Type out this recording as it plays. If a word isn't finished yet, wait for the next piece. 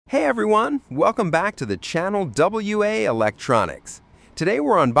Hey everyone, welcome back to the channel WA Electronics. Today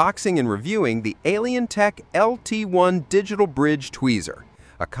we're unboxing and reviewing the Alientek LT1 Digital Bridge Tweezer,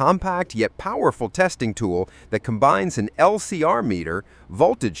 a compact yet powerful testing tool that combines an LCR meter,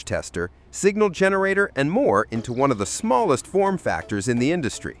 voltage tester, signal generator, and more into one of the smallest form factors in the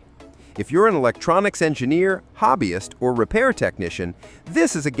industry. If you're an electronics engineer, hobbyist, or repair technician,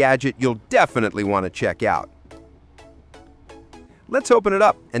 this is a gadget you'll definitely want to check out. Let's open it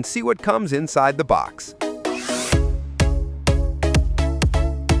up and see what comes inside the box.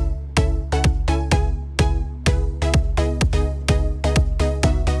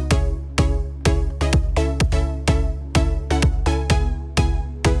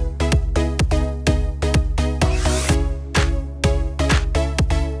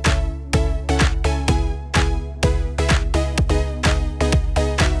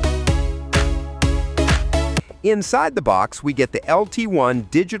 Inside the box, we get the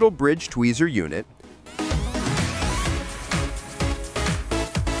LT1 Digital Bridge Tweezer unit,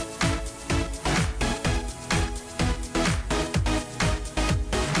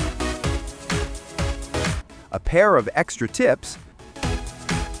 a pair of extra tips,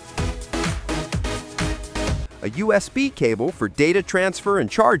 a USB cable for data transfer and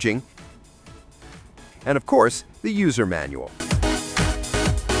charging, and of course, the user manual.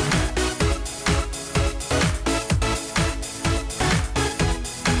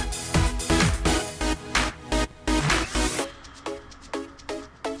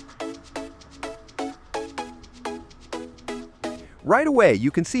 Right away,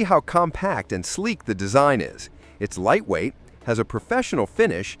 you can see how compact and sleek the design is. It's lightweight, has a professional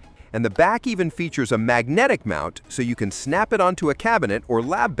finish, and the back even features a magnetic mount so you can snap it onto a cabinet or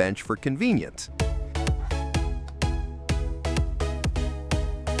lab bench for convenience.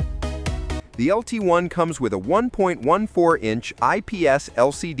 The LT1 comes with a 1.14-inch IPS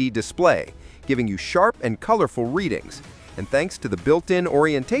LCD display, giving you sharp and colorful readings. And thanks to the built-in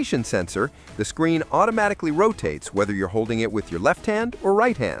orientation sensor, the screen automatically rotates whether you're holding it with your left hand or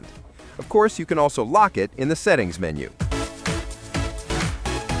right hand. Of course, you can also lock it in the settings menu.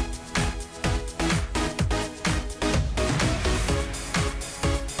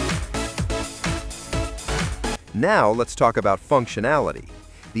 Now let's talk about functionality.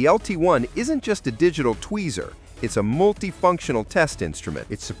 The LT1 isn't just a digital tweezer. It's a multifunctional test instrument.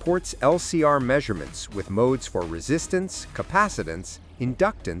 It supports LCR measurements with modes for resistance, capacitance,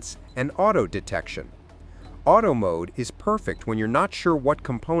 inductance, and auto detection. Auto mode is perfect when you're not sure what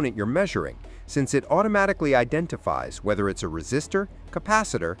component you're measuring, since it automatically identifies whether it's a resistor,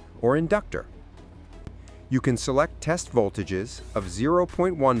 capacitor, or inductor. You can select test voltages of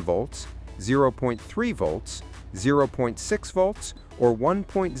 0.1 volts, 0.3 volts, 0.6 volts, or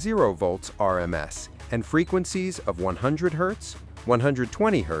 1.0 volts RMS, and frequencies of 100 Hz,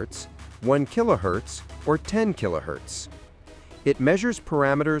 120 Hz, 1 kHz, or 10 kHz. It measures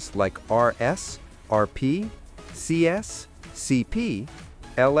parameters like RS, RP, CS, CP,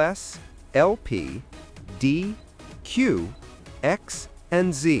 LS, LP, D, Q, X,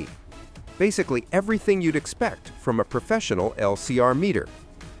 and Z. Basically everything you'd expect from a professional LCR meter.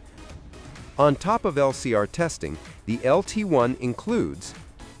 On top of LCR testing, the LT1 includes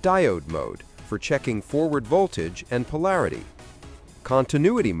Diode mode for checking forward voltage and polarity,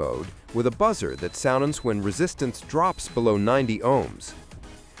 continuity mode with a buzzer that sounds when resistance drops below 90 ohms,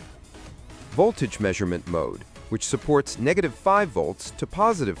 voltage measurement mode, which supports -5 volts to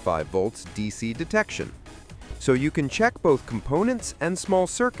 +5 volts DC detection, so you can check both components and small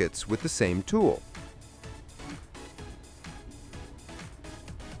circuits with the same tool.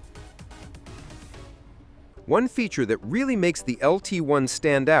 One feature that really makes the LT1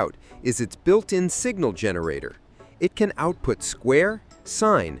 stand out is its built-in signal generator. It can output square,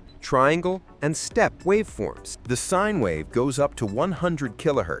 sine, triangle, and step waveforms. The sine wave goes up to 100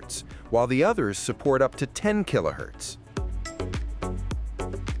 kHz, while the others support up to 10 kHz.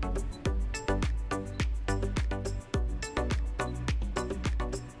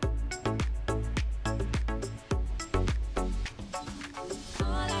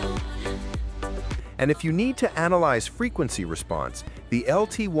 And if you need to analyze frequency response, the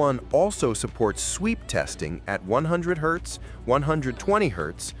LT1 also supports sweep testing at 100 Hz, 120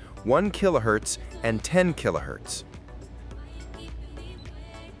 Hz, 1 kHz, and 10 kHz.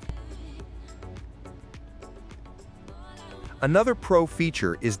 Another pro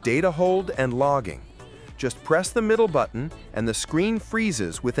feature is data hold and logging. Just press the middle button and the screen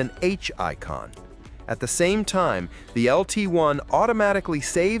freezes with an H icon. At the same time, the LT1 automatically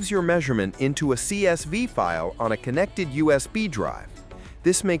saves your measurement into a CSV file on a connected USB drive.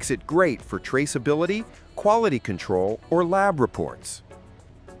 This makes it great for traceability, quality control, or lab reports.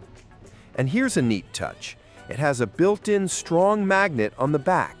 And here's a neat touch. It has a built-in strong magnet on the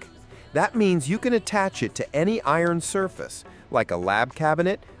back. That means you can attach it to any iron surface, like a lab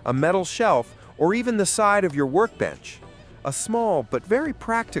cabinet, a metal shelf, or even the side of your workbench. A small but very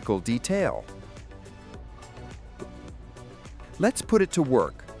practical detail. Let's put it to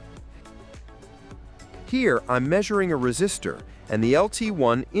work. Here, I'm measuring a resistor, and the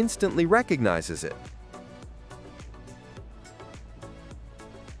LT1 instantly recognizes it.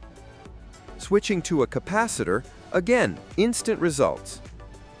 Switching to a capacitor, again, instant results.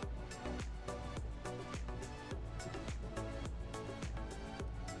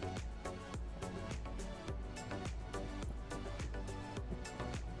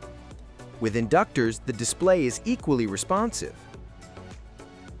 With inductors, the display is equally responsive.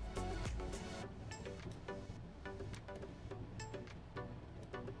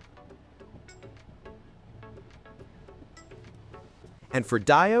 And for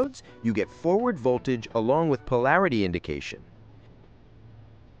diodes, you get forward voltage along with polarity indication.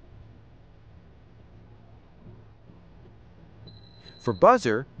 For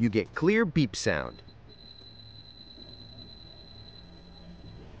buzzer, you get clear beep sound.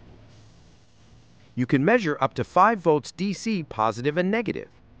 You can measure up to 5 volts DC positive and negative.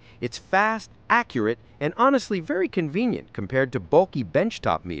 It's fast, accurate, and honestly very convenient compared to bulky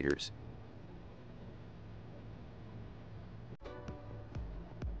benchtop meters.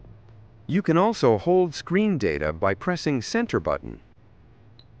 You can also hold screen data by pressing center button.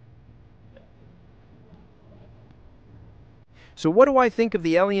 So what do I think of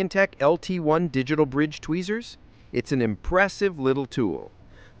the Alientek LT1 digital bridge tweezers? It's an impressive little tool.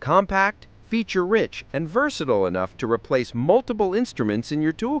 Compact, feature-rich, and versatile enough to replace multiple instruments in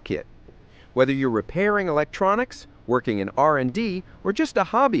your toolkit. Whether you're repairing electronics, working in R&D, or just a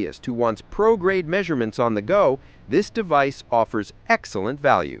hobbyist who wants pro-grade measurements on the go, this device offers excellent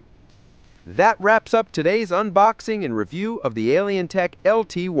value. That wraps up today's unboxing and review of the Alientek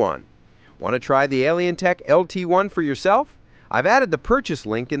LT1. Want to try the Alientek LT1 for yourself? I've added the purchase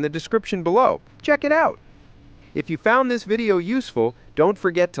link in the description below. Check it out. If you found this video useful, don't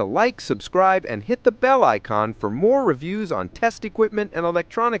forget to like, subscribe, and hit the bell icon for more reviews on test equipment and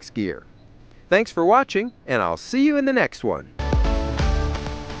electronics gear. Thanks for watching, and I'll see you in the next one.